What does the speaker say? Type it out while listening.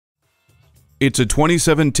It's a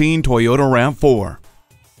 2017 Toyota RAV4.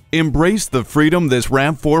 Embrace the freedom this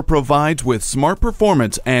RAV4 provides with smart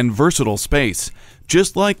performance and versatile space.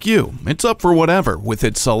 Just like you, it's up for whatever with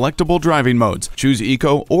its selectable driving modes. Choose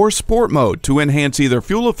Eco or Sport mode to enhance either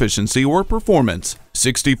fuel efficiency or performance.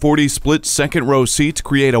 60/40 split second row seats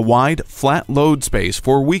create a wide, flat load space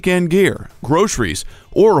for weekend gear, groceries,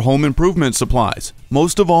 or home improvement supplies.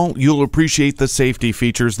 Most of all, you'll appreciate the safety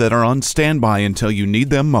features that are on standby until you need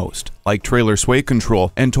them most, like trailer sway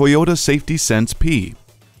control and Toyota Safety Sense P.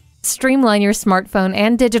 Streamline your smartphone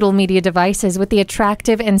and digital media devices with the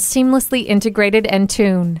attractive and seamlessly integrated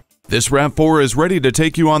Entune. This RAV4 is ready to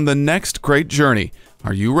take you on the next great journey.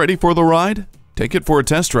 Are you ready for the ride? Take it for a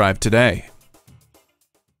test drive today.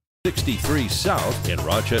 63 South in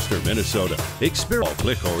Rochester, Minnesota. Experience,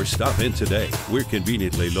 click or stop in today. We're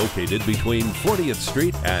conveniently located between 40th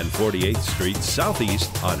Street and 48th Street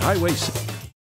Southeast on Highway 6.